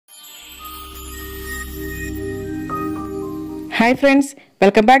Hi friends,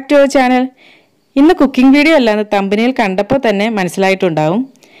 welcome back to our channel. ഇന്ന് cooking video അല്ലാതെ തമ്പനയിൽ കണ്ടപ്പോൾ തന്നെ മനസ്സിലായിട്ടുണ്ടാവും.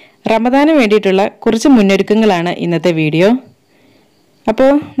 റമദാന് വേണ്ടിയിട്ടുള്ള കുറച്ച് മുന്നൊരുക്കങ്ങളാണ് ഇന്നത്തെ വീഡിയോ. അപ്പോൾ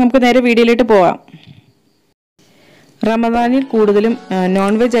നമുക്ക് നേരെ വീഡിയോയിലേക്ക് പോവാം. റമദാനിൽ കൂടുതലും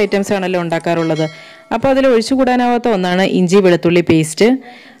നോൺ വെജ് ഐറ്റംസ് ആണല്ലോ ഉണ്ടാക്കാറുള്ളത്. അപ്പോൾ അതിൽ ഒഴിച്ചുകൂടാനാവാത്ത ഒന്നാണ് ഇഞ്ചി വെളുത്തുള്ളി പേസ്റ്റ്.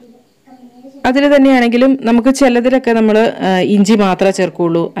 അതിൽ തന്നെയാണെങ്കിലും നമുക്ക് ചിലതിലൊക്കെ നമ്മൾ ഇഞ്ചി മാത്രമേ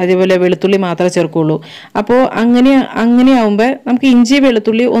ചേർക്കുള്ളൂ, അതേപോലെ വെളുത്തുള്ളി മാത്രമേ ചേർക്കുള്ളൂ. അപ്പോൾ അങ്ങനെയാവുമ്പോൾ നമുക്ക് ഇഞ്ചി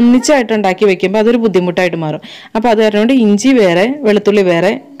വെളുത്തുള്ളി ഒന്നിച്ചായിട്ട് ഉണ്ടാക്കി വെക്കുമ്പോൾ അതൊരു ബുദ്ധിമുട്ടായിട്ട് മാറും. അപ്പോൾ അത് കാരണം ഇഞ്ചി വേറെ വെളുത്തുള്ളി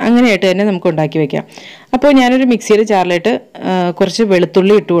വേറെ അങ്ങനെയായിട്ട് തന്നെ നമുക്ക് ഉണ്ടാക്കി വെക്കാം. അപ്പോൾ ഞാനൊരു മിക്സിയുടെ ജാറിലിട്ട് കുറച്ച്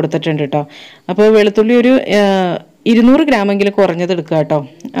വെളുത്തുള്ളി ഇട്ട് കൊടുത്തിട്ടുണ്ട് കേട്ടോ. അപ്പോൾ വെളുത്തുള്ളി ഒരു 200 ഗ്രാമെങ്കിലും കുറഞ്ഞത് എടുക്കുക കേട്ടോ.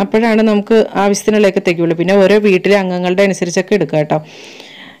 അപ്പോഴാണ് നമുക്ക് ആവശ്യത്തിനുള്ളതൊക്കെ തികയുള്ളൂ. പിന്നെ ഓരോ വീട്ടിലെ അംഗങ്ങളുടെ അനുസരിച്ചൊക്കെ എടുക്കുക കേട്ടോ.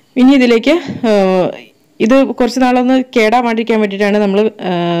 ഇനി ഇതിലേക്ക് ഇത് കുറച്ച് നാളൊന്ന് കേടാവാണ്ടിരിക്കാൻ വേണ്ടിയിട്ടാണ് നമ്മൾ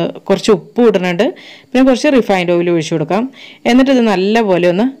കുറച്ച് ഉപ്പ് ഇടുന്നുണ്ട്. പിന്നെ കുറച്ച് റിഫൈൻഡ് ഓയിൽ ഒഴിച്ചു കൊടുക്കാം. എന്നിട്ട് ഇത് നല്ലപോലെ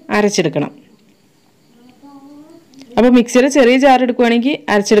ഒന്ന് അരച്ചെടുക്കണം. അപ്പോൾ മിക്സിയുടെ ചെറിയ ജാർ എടുക്കുകയാണെങ്കിൽ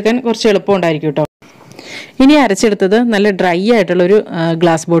അരച്ചെടുക്കാൻ കുറച്ച് എളുപ്പമുണ്ടായിരിക്കും കേട്ടോ. ഇനി അരച്ചെടുത്തത് നല്ല ഡ്രൈ ആയിട്ടുള്ളൊരു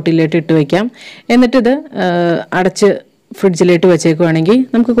ഗ്ലാസ് ബോട്ടിലേക്ക് ഇട്ട് വയ്ക്കാം. എന്നിട്ടിത് അടച്ച് ഫ്രിഡ്ജിലേക്ക് വെച്ചേക്കുവാണെങ്കിൽ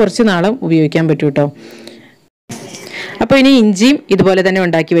നമുക്ക് കുറച്ച് നാളും ഉപയോഗിക്കാൻ പറ്റും കേട്ടോ. അപ്പോൾ ഇനി ഇഞ്ചിയും ഇതുപോലെ തന്നെ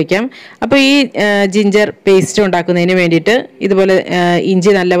ഉണ്ടാക്കി വെക്കാം. അപ്പോൾ ഈ ജിഞ്ചർ പേസ്റ്റ് ഉണ്ടാക്കുന്നതിന് വേണ്ടിയിട്ട് ഇതുപോലെ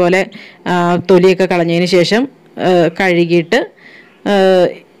ഇഞ്ചി നല്ലപോലെ തൊലിയൊക്കെ കളഞ്ഞതിന് ശേഷം കഴുകിയിട്ട്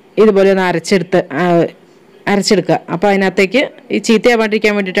ഇതുപോലെ ഒന്ന് അരച്ചെടുക്കുക. അപ്പോൾ അതിനകത്തേക്ക് ഈ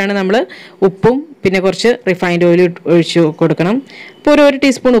ചീത്തയാവാണ്ടിരിക്കാൻ വേണ്ടിയിട്ടാണ് നമ്മൾ ഉപ്പും പിന്നെ കുറച്ച് റിഫൈൻഡ് ഓയിൽ ഒഴിച്ച് കൊടുക്കണം. അപ്പോൾ ഒരു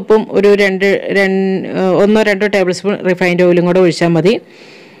ടീസ്പൂൺ ഉപ്പും ഒരു 1-2 ടേബിൾ സ്പൂൺ റിഫൈൻഡ് ഓയിലും കൂടെ ഒഴിച്ചാൽ മതി.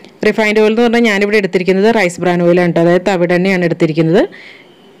 റിഫൈൻഡ് ഓയിൽ എന്ന് പറഞ്ഞാൽ ഞാനിവിടെ എടുത്തിരിക്കുന്നത് റൈസ് ബ്രാൻ ഓയിലാണ് കേട്ടോ, അതായത് തവിടെണ്ണയാണ് എടുത്തിരിക്കുന്നത്.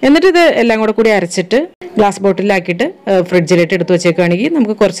 എന്നിട്ട് ഇത് എല്ലാം കൂടി അരച്ചിട്ട് ഗ്ലാസ് ബോട്ടിലാക്കിയിട്ട് ഫ്രിഡ്ജിലേക്ക് എടുത്ത് വെച്ചേക്കുകയാണെങ്കിൽ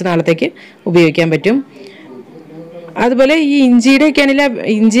നമുക്ക് കുറച്ച് നാളത്തേക്ക് ഉപയോഗിക്കാൻ പറ്റും. അതുപോലെ ഈ ഇഞ്ചിയുടെയൊക്കെ ആണെങ്കിൽ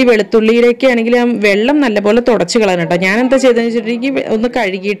ഇഞ്ചി വെളുത്തുള്ളിയുടെയൊക്കെ ആണെങ്കിൽ വെള്ളം നല്ലപോലെ തുടച്ച് കളയണം കേട്ടോ. ഞാൻ എന്താ ചെയ്തതെന്ന് വെച്ചിട്ടുണ്ടെങ്കിൽ ഒന്ന്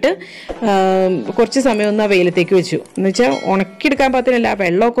കഴുകിയിട്ട് കുറച്ച് സമയം ഒന്ന് ആ വെയിലത്തേക്ക് വെച്ചു. എന്ന് വെച്ചാൽ ഉണക്കിയെടുക്കാൻ പാകത്തിനല്ല, ആ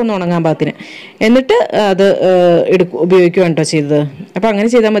വെള്ളമൊക്കെ ഒന്ന് ഉണങ്ങാൻ പാകത്തിന്. എന്നിട്ട് അത് ഉപയോഗിക്കുകയാണ് കേട്ടോ ചെയ്തത്. അപ്പോൾ അങ്ങനെ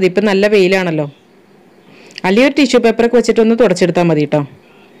ചെയ്താൽ മതി. ഇപ്പം നല്ല വെയിലാണല്ലോ. അല്ലെങ്കിൽ ഒരു ടിഷ്യൂ പേപ്പറൊക്കെ വെച്ചിട്ടൊന്ന് തുടച്ചെടുത്താൽ മതി കേട്ടോ.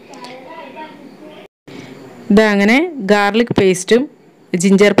 ഇതങ്ങനെ ഗാർലിക് പേസ്റ്റും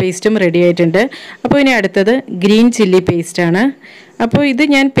ജിഞ്ചർ പേസ്റ്റും റെഡി ആയിട്ടുണ്ട്. അപ്പോൾ ഇനി അടുത്തത് ഗ്രീൻ ചില്ലി പേസ്റ്റാണ്. അപ്പോൾ ഇത്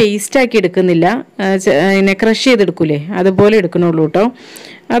ഞാൻ പേസ്റ്റാക്കി എടുക്കുന്നില്ല, പിന്നെ ക്രഷ് ചെയ്തെടുക്കൂലേ അതുപോലെ എടുക്കണുള്ളൂ കേട്ടോ.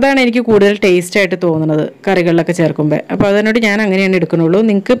 അതാണ് എനിക്ക് കൂടുതൽ ടേസ്റ്റായിട്ട് തോന്നുന്നത് കറികളിലൊക്കെ ചേർക്കുമ്പോൾ. അപ്പോൾ അതിനോട് ഞാൻ അങ്ങനെയാണ് എടുക്കണുള്ളൂ.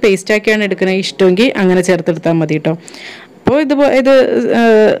 നിങ്ങൾക്ക് പേസ്റ്റാക്കിയാണ് എടുക്കുന്നത് ഇഷ്ടമെങ്കിൽ അങ്ങനെ ചേർത്തെടുത്താൽ മതി കേട്ടോ. അപ്പോൾ ഇത്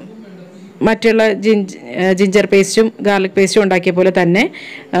മറ്റുള്ള ജിഞ്ചർ പേസ്റ്റും ഗാർലിക് പേസ്റ്റും ഉണ്ടാക്കിയ പോലെ തന്നെ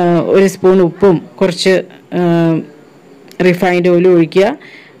 1 സ്പൂൺ ഉപ്പും കുറച്ച് റിഫൈൻഡ് ഓയിൽ ഒഴിക്കുക.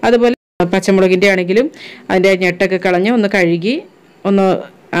 അതുപോലെ പച്ചമുളകിൻ്റെ ആണെങ്കിലും അതിൻ്റെ ഞെട്ടൊക്കെ കളഞ്ഞ് ഒന്ന് കഴുകി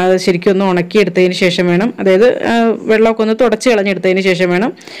ശരിക്കും ഒന്ന് ഉണക്കിയെടുത്തതിന് ശേഷം വേണം, അതായത് വെള്ളമൊക്കെ ഒന്ന് തുടച്ച് കളഞ്ഞെടുത്തതിന് ശേഷം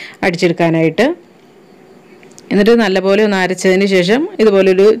വേണം അടിച്ചെടുക്കാനായിട്ട്. എന്നിട്ട് നല്ലപോലെ ഒന്ന് അരച്ചതിന് ശേഷം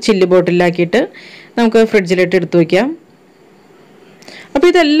ഇതുപോലൊരു ചില്ലി ബോട്ടിലാക്കിയിട്ട് നമുക്ക് ഫ്രിഡ്ജിലിട്ട് എടുത്ത് വയ്ക്കാം. അപ്പോൾ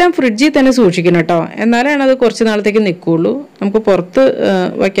ഇതെല്ലാം ഫ്രിഡ്ജിൽ തന്നെ സൂക്ഷിക്കണം കേട്ടോ, എന്നാലാണ് അത് കുറച്ച് നാളത്തേക്ക് നിൽക്കുകയുള്ളൂ. നമുക്ക് പുറത്ത്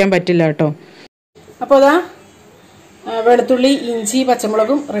വയ്ക്കാൻ പറ്റില്ല കേട്ടോ. അപ്പോൾ അതാ വെളുത്തുള്ളി ഇഞ്ചി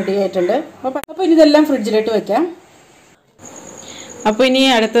പച്ചമുളകും റെഡി ആയിട്ടുണ്ട്. അപ്പോൾ ഇനി ഇതെല്ലാം ഫ്രിഡ്ജിലേക്ക് വെക്കാം. അപ്പോൾ ഇനി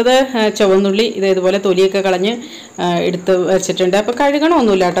അടുത്തത് ചുവന്നുള്ളി ഇതേപോലെ തൊലിയൊക്കെ കളഞ്ഞ് എടുത്ത് വെച്ചിട്ടുണ്ട്. അപ്പോൾ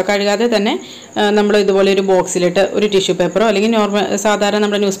കഴുകണമൊന്നുമില്ല കേട്ടോ. കഴുകാതെ തന്നെ നമ്മൾ ഇതുപോലെ ഒരു ബോക്സിലിട്ട് ഒരു ടിഷ്യൂ പേപ്പറോ അല്ലെങ്കിൽ സാധാരണ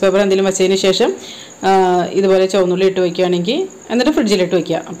നമ്മുടെ ന്യൂസ് പേപ്പറോ എന്തെങ്കിലും വെച്ചതിന് ശേഷം ഇതുപോലെ ചുവന്നുള്ളി ഇട്ട് വയ്ക്കുകയാണെങ്കിൽ എന്നിട്ട് ഫ്രിഡ്ജിലിട്ട്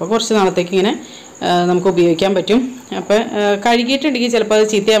വയ്ക്കുക. അപ്പോൾ കുറച്ച് നാളത്തേക്ക് ഇങ്ങനെ നമുക്ക് ഉപയോഗിക്കാൻ പറ്റും. അപ്പോൾ കഴുകിയിട്ടുണ്ടെങ്കിൽ ചിലപ്പോൾ അത്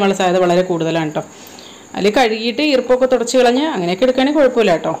ചീത്തയാവാനുള്ള സാധ്യത വളരെ കൂടുതലാണ് കേട്ടോ. അല്ലെങ്കിൽ കഴുകിയിട്ട് ഈർപ്പൊക്കെ തുടച്ച് കളഞ്ഞ് അങ്ങനെയൊക്കെ എടുക്കുകയാണെങ്കിൽ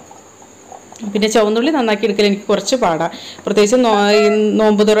കുഴപ്പമില്ല കേട്ടോ. പിന്നെ ചുവന്നുള്ളി നന്നാക്കി എടുക്കൽ എനിക്ക് കുറച്ച് പാടാണ്. പ്രത്യേകിച്ച്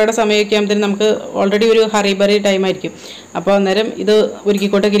നോമ്പ് തുറയുടെ സമയമൊക്കെ ആകുമ്പോഴത്തേനും നമുക്ക് ഓൾറെഡി ഒരു ഹറിബറി ടൈമായിരിക്കും. അപ്പോൾ അന്നേരം ഇത്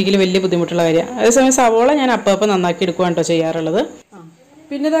ഒരുക്കിക്കൊണ്ടൊക്കെ ഇരിക്കൽ വലിയ ബുദ്ധിമുട്ടുള്ള കാര്യമാണ്. അതേസമയം സവോള ഞാൻ അപ്പം നന്നാക്കി എടുക്കുകയാണ് കേട്ടോ ചെയ്യാറുള്ളത്.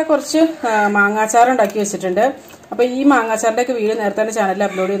 പിന്നെ ഇതാ കുറച്ച് മാങ്ങാച്ചാർ ഉണ്ടാക്കി വെച്ചിട്ടുണ്ട്. അപ്പോൾ ഈ മാങ്ങാച്ചാറിൻ്റെയൊക്കെ വീഡിയോ നേരത്തെ തന്നെ ചാനലിൽ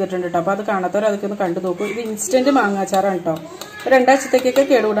അപ്ലോഡ് ചെയ്തിട്ടുണ്ട് കേട്ടോ. അപ്പോൾ അത് കാണാത്തവർ അതൊക്കെ ഒന്ന് കണ്ടു നോക്കും. ഇത് ഇൻസ്റ്റൻറ്റ് മാങ്ങാച്ചാറാണ് കേട്ടോ. 2 ആഴ്ചത്തേക്കൊക്കെ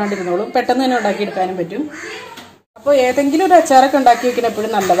കേടുകൂടാണ്ടിരുന്നോളും, പെട്ടെന്ന് തന്നെ ഉണ്ടാക്കിയെടുക്കാനും പറ്റും. അപ്പോൾ ഏതെങ്കിലും ഒരു അച്ചാറൊക്കെ ഉണ്ടാക്കി വെക്കുന്ന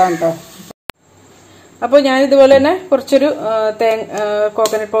എപ്പോഴും നല്ലതാണ് കേട്ടോ. അപ്പോൾ ഞാനിതുപോലെ തന്നെ കുറച്ചൊരു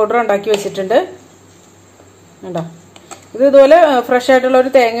കോക്കനട്ട് പൗഡർ ഉണ്ടാക്കി വെച്ചിട്ടുണ്ട് കേട്ടോ. ഇതുപോലെ ഫ്രഷ് ആയിട്ടുള്ള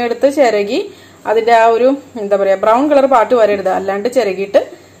ഒരു തേങ്ങ എടുത്ത് ചിരകി അതിൻ്റെ ആ ഒരു എന്താ പറയുക ബ്രൗൺ കളർ പാട്ട് വരരുത്, അല്ലാണ്ട് ചിരകിയിട്ട്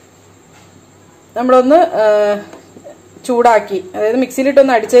നമ്മളൊന്ന് ചൂടാക്കി, അതായത്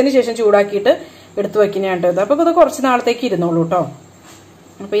മിക്സിയിലിട്ടൊന്ന് അടിച്ചതിന് ശേഷം ചൂടാക്കിയിട്ട് എടുത്ത് വയ്ക്കുന്നതാണ് കേട്ടോ. അപ്പോൾ ഇത് കുറച്ച് നാളത്തേക്ക് ഇരുന്നോളൂ കേട്ടോ.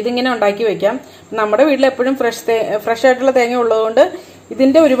 അപ്പോൾ ഇതിങ്ങനെ ഉണ്ടാക്കി വെക്കാം. നമ്മുടെ വീട്ടിൽ എപ്പോഴും ഫ്രഷ് ആയിട്ടുള്ള തേങ്ങ ഉള്ളതുകൊണ്ട്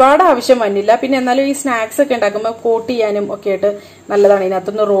ഇതിന്റെ ഒരുപാട് ആവശ്യം വന്നില്ല. പിന്നെ എന്നാലും ഈ സ്നാക്സ് ഒക്കെ ഉണ്ടാക്കുമ്പോൾ കോട്ട് ചെയ്യാനും ഒക്കെ ആയിട്ട് നല്ലതാണ്.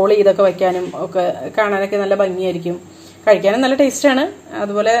 ഇതിനകത്തൊന്ന് റോൾ ചെയ്തൊക്കെ വെക്കാനും ഒക്കെ കാണാനൊക്കെ നല്ല ഭംഗിയായിരിക്കും, കഴിക്കാനും നല്ല ടേസ്റ്റാണ്.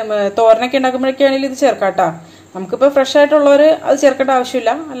 അതുപോലെ തോരനൊക്കെ ഉണ്ടാക്കുമ്പോഴൊക്കെ ആണെങ്കിലും ഇത് ചേർക്കാട്ടോ. നമുക്കിപ്പോൾ ഫ്രഷ് ആയിട്ടുള്ളവർ അത് ചേർക്കേണ്ട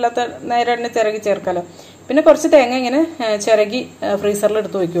ആവശ്യമില്ല, അല്ലാത്ത നേരെ തന്നെ ചിരകി ചേർക്കാമല്ലോ. പിന്നെ കുറച്ച് തേങ്ങ ഇങ്ങനെ ചിരകി ഫ്രീസറിൽ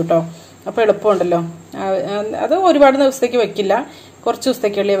എടുത്ത് വയ്ക്കും കേട്ടോ. അപ്പോൾ എളുപ്പമുണ്ടല്ലോ. അത് ഒരുപാട് ദിവസത്തേക്ക് വെക്കില്ല, കുറച്ച്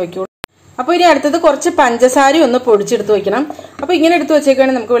ദിവസത്തേക്കുള്ളേ വയ്ക്കുള്ളൂ. അപ്പോൾ ഇനി അടുത്തത് കുറച്ച് പഞ്ചസാര ഒന്ന് പൊടിച്ചെടുത്ത് വെക്കണം. അപ്പോൾ ഇങ്ങനെ എടുത്ത്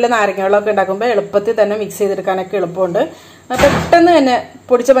വെച്ചേക്കാണെങ്കിൽ നമുക്ക് വല്ല നാരങ്ങ വെള്ളമൊക്കെ ഉണ്ടാക്കുമ്പോൾ എളുപ്പത്തിൽ തന്നെ മിക്സ് ചെയ്തെടുക്കാനൊക്കെ എളുപ്പമുണ്ട്. പെട്ടെന്ന് തന്നെ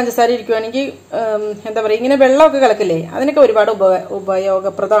പൊടിച്ച പഞ്ചസാര ഇരിക്കുവാണെങ്കിൽ എന്താ പറയുക, ഇങ്ങനെ വെള്ളമൊക്കെ കലക്കില്ലേ, അതിനൊക്കെ ഒരുപാട്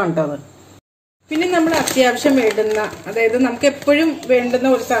ഉപയോഗപ്രദമാണ് കേട്ടോ അത്. പിന്നെ നമ്മൾ അത്യാവശ്യം വേണ്ടുന്ന, അതായത് നമുക്ക് എപ്പോഴും വേണ്ടുന്ന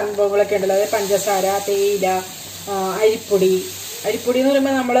ഒരു സംഭവങ്ങളൊക്കെ ഉണ്ടല്ലോ, അതായത് പഞ്ചസാര, തേയില, അരിപ്പൊടി. അരിപ്പൊടി എന്ന്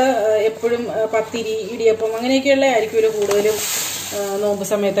പറയുമ്പോൾ നമ്മൾ എപ്പോഴും പത്തിരി, ഇടിയപ്പം അങ്ങനെയൊക്കെയുള്ള ആയിരിക്കും കൂടുതലും നോമ്പ്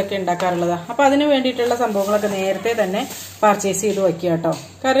സമയത്തൊക്കെ ഉണ്ടാക്കാറുള്ളത്. അപ്പോൾ അതിന് വേണ്ടിയിട്ടുള്ള സംഭവങ്ങളൊക്കെ നേരത്തെ തന്നെ പർച്ചേസ് ചെയ്ത് വയ്ക്കുക കേട്ടോ.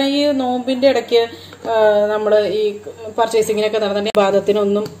 കാരണം ഈ നോമ്പിൻ്റെ ഇടയ്ക്ക് നമ്മൾ ഈ പർച്ചേസിങ്ങിനൊക്കെ നടന്നിട്ടുണ്ടെങ്കിൽ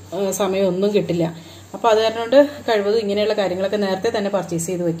പാദത്തിനൊന്നും സമയമൊന്നും കിട്ടില്ല. അപ്പോൾ അത് കാരണം കൊണ്ട് കഴിവതും ഇങ്ങനെയുള്ള കാര്യങ്ങളൊക്കെ നേരത്തെ തന്നെ പർച്ചേസ്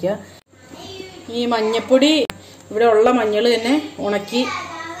ചെയ്ത് വയ്ക്കുക. ഈ മഞ്ഞപ്പൊടി ഇവിടെ ഉള്ള മഞ്ഞൾ തന്നെ ഉണക്കി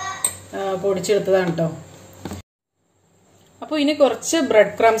പൊടിച്ചെടുത്തതാണ് കേട്ടോ. അപ്പോൾ ഇനി കുറച്ച്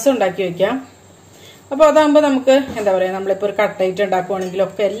ബ്രെഡ് ക്രംസ് ഉണ്ടാക്കി വയ്ക്കാം. അപ്പോൾ അതാകുമ്പോൾ നമുക്ക് എന്താ പറയുക, നമ്മളിപ്പോൾ ഒരു കട്ട്ലേറ്റ് ഉണ്ടാക്കുവാണെങ്കിലും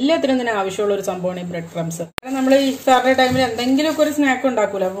ഒക്കെ എല്ലാത്തിനും തന്നെ ആവശ്യമുള്ള ഒരു സംഭവമാണ് ഈ ബ്രെഡ് ക്രംസ്. കാരണം നമ്മൾ ഈ ഇഫ്താറിന്റെ ടൈമിൽ എന്തെങ്കിലുമൊക്കെ ഒരു സ്നാക്ക്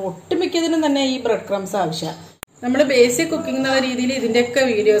ഉണ്ടാക്കൂല, അപ്പോൾ ഒട്ടുമിക്കതിനും തന്നെ ഈ ബ്രെഡ് ക്രംസ് ആവശ്യമാണ്. നമ്മൾ ബേസിക് കുക്കിംഗ് എന്നുള്ള രീതിയിൽ ഇതിൻ്റെയൊക്കെ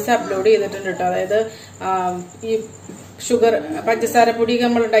വീഡിയോസ് അപ്ലോഡ് ചെയ്തിട്ടുണ്ട് കേട്ടോ. അതായത് ഈ ഷുഗർ പഞ്ചസാരപ്പൊടി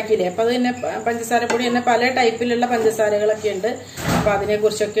നമ്മൾ ഉണ്ടാക്കിയില്ലേ, അപ്പോൾ അത് തന്നെ പഞ്ചസാരപ്പൊടി തന്നെ പല ടൈപ്പിലുള്ള പഞ്ചസാരകളൊക്കെ ഉണ്ട്. അപ്പോൾ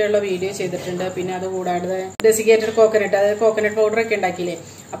അതിനെക്കുറിച്ചൊക്കെയുള്ള വീഡിയോ ചെയ്തിട്ടുണ്ട്. പിന്നെ അതുകൂടാതെ ഡെസിക്കേറ്റഡ് കോക്കനട്ട്, അതായത് കോക്കനട്ട് പൗഡറൊക്കെ ഉണ്ടാക്കിയില്ലേ,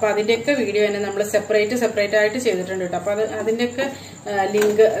 അപ്പോൾ അതിൻ്റെയൊക്കെ വീഡിയോ തന്നെ നമ്മൾ സെപ്പറേറ്റ് ആയിട്ട് ചെയ്തിട്ടുണ്ട് കേട്ടോ. അപ്പോൾ അതിൻ്റെയൊക്കെ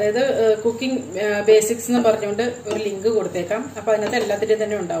ലിങ്ക്, അതായത് കുക്കിംഗ് ബേസിക്സ് എന്ന് പറഞ്ഞുകൊണ്ട് ഒരു ലിങ്ക് കൊടുത്തേക്കാം. അപ്പോൾ അതിനകത്ത് എല്ലാത്തിൻ്റെയും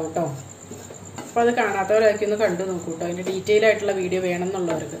തന്നെ ഉണ്ടാവും കേട്ടോ. അപ്പോൾ അത് കാണാത്തവരായിരിക്കും ഒന്ന് കണ്ടു നോക്കൂ കേട്ടോ, അതിൻ്റെ ഡീറ്റെയിൽ ആയിട്ടുള്ള വീഡിയോ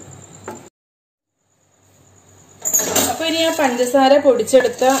വേണമെന്നുള്ളവർക്ക്. അപ്പോൾ ഇനി ആ പഞ്ചസാര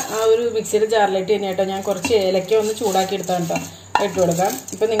പൊടിച്ചെടുത്ത ആ ഒരു മിക്സിയുടെ ജാറിലേക്ക് തന്നെ കേട്ടോ ഞാൻ കുറച്ച് ഏലക്ക ഒന്ന് ചൂടാക്കി എടുത്താണ് കേട്ടോ ഇട്ട് കൊടുക്കാം.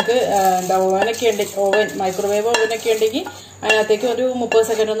 ഇപ്പം നിങ്ങൾക്ക് എന്താ ഓവനൊക്കെ ഉണ്ടെങ്കിൽ, മൈക്രോവേവ് ഓവനൊക്കെ ഉണ്ടെങ്കിൽ അതിനകത്തേക്ക് ഒരു 30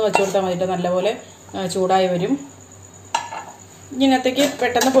 സെക്കൻഡ് ഒന്ന് വെച്ച് കൊടുത്താൽ മതി കേട്ടോ. നല്ലപോലെ ചൂടായി വരും. ഇതിനകത്തേക്ക്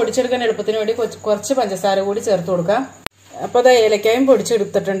പെട്ടെന്ന് പൊടിച്ചെടുക്കാൻ എളുപ്പത്തിന് വേണ്ടി കുറച്ച് പഞ്ചസാര കൂടി ചേർത്ത് കൊടുക്കാം. അപ്പോൾ അത് ഏലക്കായും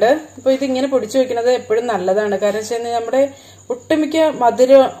പൊടിച്ചെടുത്തിട്ടുണ്ട്. അപ്പോൾ ഇതിങ്ങനെ പൊടിച്ചു വെക്കുന്നത് എപ്പോഴും നല്ലതാണ്. കാരണം വെച്ചാൽ നമ്മുടെ ഒട്ടുമിക്ക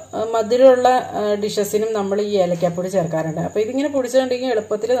മധുരമുള്ള ഡിഷസിനും നമ്മൾ ഈ ഏലക്കാപ്പൊടി ചേർക്കാറുണ്ട്. അപ്പോൾ ഇതിങ്ങനെ പൊടിച്ചിട്ടുണ്ടെങ്കിൽ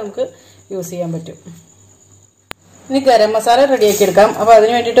എളുപ്പത്തിൽ നമുക്ക് യൂസ് ചെയ്യാൻ പറ്റും. ഇനി ഗരം മസാല റെഡിയാക്കി എടുക്കാം. അപ്പോൾ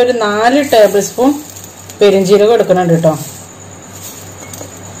അതിന് വേണ്ടിയിട്ട് ഒരു 4 ടേബിൾ സ്പൂൺ പെരിഞ്ജീരകം എടുക്കുന്നുണ്ട് കേട്ടോ.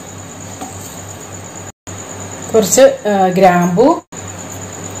 കുറച്ച് ഗ്രാമ്പൂ,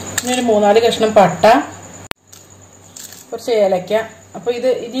 പിന്നെ ഒരു 3-4 കഷ്ണം പട്ട, കുറച്ച് ഏലക്ക. അപ്പോൾ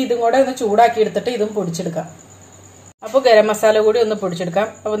ഇതും കൂടെ ഒന്ന് ചൂടാക്കി എടുത്തിട്ട് ഇതും പൊടിച്ചെടുക്കാം. അപ്പോൾ ഗരം മസാല കൂടി ഒന്ന് പൊടിച്ചെടുക്കാം.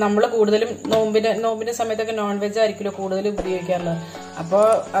 അപ്പോൾ നമ്മൾ കൂടുതലും നോമ്പിന്റെ സമയത്തൊക്കെ നോൺ വെജ് ആയിരിക്കുമല്ലോ കൂടുതലും ഉപയോഗിക്കാറുള്ളത്. അപ്പോൾ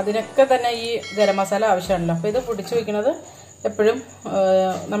അതിനൊക്കെ തന്നെ ഈ ഗരം മസാല ആവശ്യമാണല്ലോ. അപ്പോൾ ഇത് പൊടിച്ചു വെക്കുന്നത് എപ്പോഴും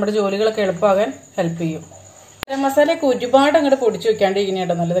നമ്മുടെ ജോലികളൊക്കെ എളുപ്പമാകാൻ ഹെൽപ്പ് ചെയ്യും. ഗരം മസാലയൊക്കെ ഒരുപാട് അങ്ങോട്ട് പൊടിച്ചു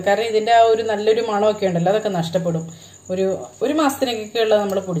വെക്കാണ്ടിരിക്കുന്നതാണ് നല്ലത്. കാരണം ഇതിന്റെ ആ ഒരു നല്ലൊരു മണമൊക്കെ ഉണ്ടല്ലോ, അതൊക്കെ നഷ്ടപ്പെടും. ഒരു മാസത്തിനൊക്കെ ഉള്ളത്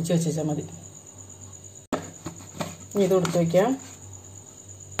നമ്മൾ പൊടിച്ചു വെച്ചാൽ മതി. ഇത് കൊടുത്തു വയ്ക്കാം.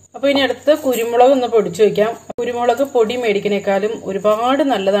 അപ്പോൾ ഇനി അടുത്ത് കുരുമുളക് ഒന്ന് പൊടിച്ചു വയ്ക്കാം. കുരുമുളക് പൊടി മേടിക്കുന്നേക്കാളും ഒരുപാട്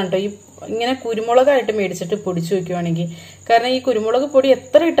നല്ലതാണ് കേട്ടോ ഈ ഇങ്ങനെ കുരുമുളകായിട്ട് മേടിച്ചിട്ട് പൊടിച്ചു വെക്കുവാണെങ്കിൽ. കാരണം ഈ കുരുമുളക് പൊടി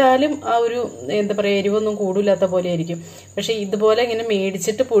എത്ര ഇട്ടാലും ആ ഒരു എന്താ പറയുക എരിവൊന്നും കൂടില്ലാത്ത പോലെ ആയിരിക്കും. പക്ഷെ ഇതുപോലെ ഇങ്ങനെ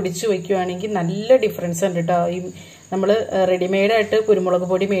മേടിച്ചിട്ട് പൊടിച്ചു വെക്കുവാണെങ്കിൽ നല്ല ഡിഫറൻസ് ഉണ്ട് കേട്ടോ. ഈ നമ്മൾ റെഡിമെയ്ഡായിട്ട് കുരുമുളക്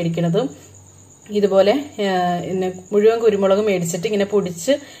പൊടി മേടിക്കുന്നതും ഇതുപോലെ മുഴുവൻ കുരുമുളക് മേടിച്ചിട്ട് ഇങ്ങനെ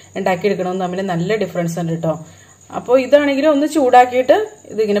പൊടിച്ച് ഉണ്ടാക്കിയെടുക്കണമെന്ന് തമ്മിൽ നല്ല ഡിഫറൻസ് ഉണ്ട് കേട്ടോ. അപ്പോൾ ഇതാണെങ്കിലും ഒന്ന് ചൂടാക്കിയിട്ട്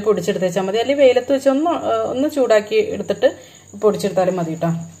ഇതിങ്ങനെ പൊടിച്ചെടുത്ത് വെച്ചാൽ മതി. അല്ലെങ്കിൽ വെയിലത്ത് വെച്ച് ഒന്ന് ചൂടാക്കി എടുത്തിട്ട് പൊടിച്ചെടുത്താലും മതി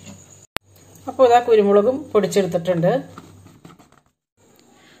കേട്ടോ. അപ്പോൾ ഇതാ കുരുമുളകും പൊടിച്ചെടുത്തിട്ടുണ്ട്.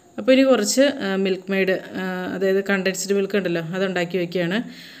 അപ്പോൾ ഇനി കുറച്ച് മിൽക്ക് മെയ്ഡ്, അതായത് കണ്ടൻസ്ഡ് മിൽക്ക് ഉണ്ടല്ലോ, അതുണ്ടാക്കി വയ്ക്കുകയാണ്.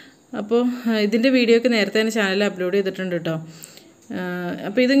 അപ്പോൾ ഇതിൻ്റെ വീഡിയോ ഒക്കെ നേരത്തെ തന്നെ ചാനലിൽ അപ്ലോഡ് ചെയ്തിട്ടുണ്ട് കേട്ടോ.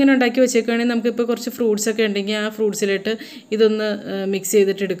 അപ്പോൾ ഇതിങ്ങനെ ഉണ്ടാക്കി വെച്ചേക്കുകയാണെങ്കിൽ നമുക്കിപ്പോൾ കുറച്ച് ഫ്രൂട്ട്സൊക്കെ ഉണ്ടെങ്കിൽ ആ ഫ്രൂട്ട്സിലിട്ട് ഇതൊന്ന് മിക്സ്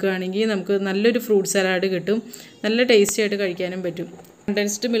ചെയ്തിട്ട് എടുക്കുകയാണെങ്കിൽ നമുക്ക് നല്ലൊരു ഫ്രൂട്ട് സലാഡ് കിട്ടും. നല്ല ടേസ്റ്റി ആയിട്ട് കഴിക്കാനും പറ്റും.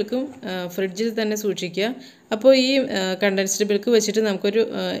 കണ്ടൻസ്ഡ് മിൽക്കും ഫ്രിഡ്ജിൽ തന്നെ സൂക്ഷിക്കുക. അപ്പോൾ ഈ കണ്ടൻസ്ഡ് മിൽക്ക് വെച്ചിട്ട് നമുക്കൊരു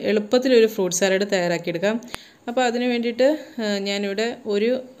എളുപ്പത്തിലൊരു ഫ്രൂട്ട് സലാഡ് തയ്യാറാക്കിയെടുക്കാം. അപ്പോൾ അതിന് വേണ്ടിയിട്ട് ഞാനിവിടെ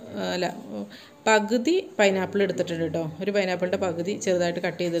പകുതി പൈനാപ്പിൾ എടുത്തിട്ടുണ്ട് കേട്ടോ. ഒരു പൈനാപ്പിളിൻ്റെ പകുതി ചെറുതായിട്ട്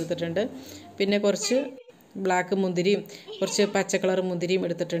കട്ട് ചെയ്തെടുത്തിട്ടുണ്ട്. പിന്നെ കുറച്ച് ബ്ലാക്ക് മുന്തിരിയും കുറച്ച് പച്ച കളർ മുന്തിരിയും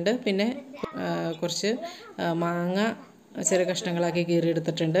എടുത്തിട്ടുണ്ട്. പിന്നെ കുറച്ച് മാങ്ങ ചെറിയ കഷ്ണങ്ങളാക്കി കീറി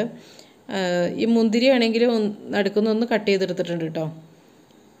എടുത്തിട്ടുണ്ട്. ഈ മുന്തിരി ആണെങ്കിൽ നടുക്കുന്നൊന്ന് കട്ട് ചെയ്തെടുത്തിട്ടുണ്ട് കേട്ടോ.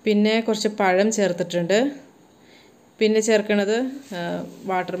 പിന്നെ കുറച്ച് പഴം ചേർത്തിട്ടുണ്ട്. പിന്നെ ചേർക്കുന്നത്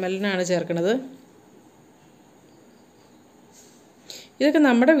വാട്ടർമെലനാണ് ചേർക്കുന്നത്. ഇതൊക്കെ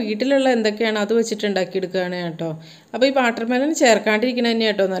നമ്മുടെ വീട്ടിലുള്ള എന്തൊക്കെയാണ് അത് വെച്ചിട്ട് ഉണ്ടാക്കിയെടുക്കുകയാണ് കേട്ടോ. അപ്പോൾ ഈ വാട്ടർമെലൻ ചേർക്കാണ്ടിരിക്കുന്നത്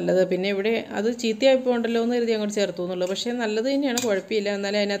തന്നെയാണ് കേട്ടോ നല്ലത്. പിന്നെ ഇവിടെ അത് ചീത്തയായി പോകണ്ടല്ലോ എന്ന് കരുതി അങ്ങോട്ട് ചേർത്തു എന്നുള്ളൂ. പക്ഷേ നല്ലത് തന്നെയാണ്, കുഴപ്പമില്ല.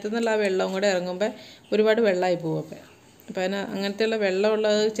 എന്നാലും അതിനകത്തു നിന്നുള്ള ആ വെള്ളവും കൂടെ ഇറങ്ങുമ്പോൾ ഒരുപാട് വെള്ളമായി പോകും. അപ്പോൾ അങ്ങനത്തെയുള്ള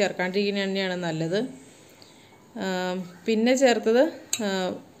വെള്ളമുള്ളത് ചേർക്കാണ്ടിരിക്കുന്നത് തന്നെയാണ് നല്ലത്. പിന്നെ ചേർത്തത്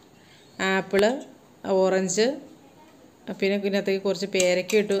ആപ്പിള്, ഓറഞ്ച്, പിന്നെ ഇതിനകത്തേക്ക് കുറച്ച്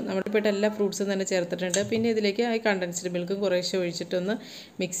പേരയ്ക്ക ഇട്ടു. നമ്മുടെ ഇപ്പോൾ എല്ലാ ഫ്രൂട്ട്സും തന്നെ ചേർത്തിട്ടുണ്ട്. പിന്നെ ഇതിലേക്ക് ഈ കണ്ടൻസ്ഡ് മിൽക്കും കുറേശ്ശെ ഒഴിച്ചിട്ടൊന്ന്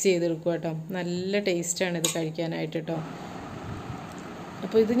മിക്സ് ചെയ്തെടുക്കുക കേട്ടോ. നല്ല ടേസ്റ്റാണ് ഇത് കഴിക്കാനായിട്ട് കേട്ടോ.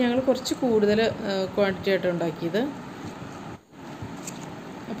 അപ്പോൾ ഇത് ഞങ്ങൾ കുറച്ച് കൂടുതൽ ക്വാണ്ടിറ്റി ആയിട്ട് ഉണ്ടാക്കിയത്.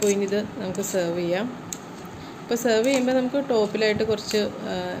 അപ്പോൾ ഇനി ഇത് നമുക്ക് സെർവ് ചെയ്യാം. അപ്പോൾ സെർവ് ചെയ്യുമ്പോൾ നമുക്ക് ടോപ്പിലായിട്ട് കുറച്ച്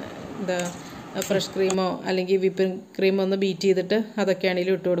ഫ്രഷ് ക്രീമോ അല്ലെങ്കിൽ വിപ്പിംഗ് ക്രീമോ ഒന്ന് ബീറ്റ് ചെയ്തിട്ട്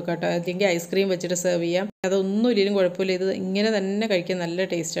അതൊക്കെയാണെങ്കിലും ഇട്ട് കൊടുക്കാം കേട്ടോ. അല്ലെങ്കിൽ ഐസ്ക്രീം വെച്ചിട്ട് സെർവ് ചെയ്യാം. അതൊന്നും ഇല്ലെങ്കിലും കുഴപ്പമില്ല. ഇത് ഇങ്ങനെ തന്നെ കഴിക്കാൻ നല്ല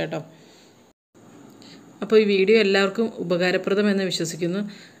ടേസ്റ്റ് കേട്ടോ. അപ്പോൾ ഈ വീഡിയോ എല്ലാവർക്കും ഉപകാരപ്രദമെന്ന് വിശ്വസിക്കുന്നു.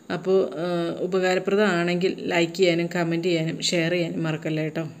 അപ്പോൾ ഉപകാരപ്രദമാണെങ്കിൽ ലൈക്ക് ചെയ്യാനും കമൻറ്റ് ചെയ്യാനും ഷെയർ ചെയ്യാനും മറക്കല്ലേ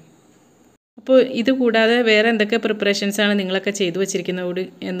കേട്ടോ. അപ്പോൾ ഇത് കൂടാതെ വേറെ എന്തൊക്കെ പ്രിപ്പറേഷൻസാണ് നിങ്ങളൊക്കെ ചെയ്തു വച്ചിരിക്കുന്നത്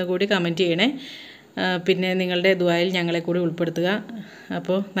എന്നുകൂടി കമൻറ്റ് ചെയ്യണേ. പിന്നെ നിങ്ങളുടെ ദുആയിൽ ഞങ്ങളെ കൂടി ഉൾപ്പെടുത്തുക.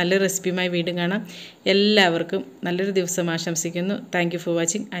 അപ്പോൾ നല്ലൊരു റെസിപ്പിയുമായി വീണ്ടും കാണാം. എല്ലാവർക്കും നല്ലൊരു ദിവസം ആശംസിക്കുന്നു. Thank you for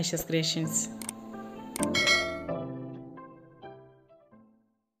watching Aisha's creations.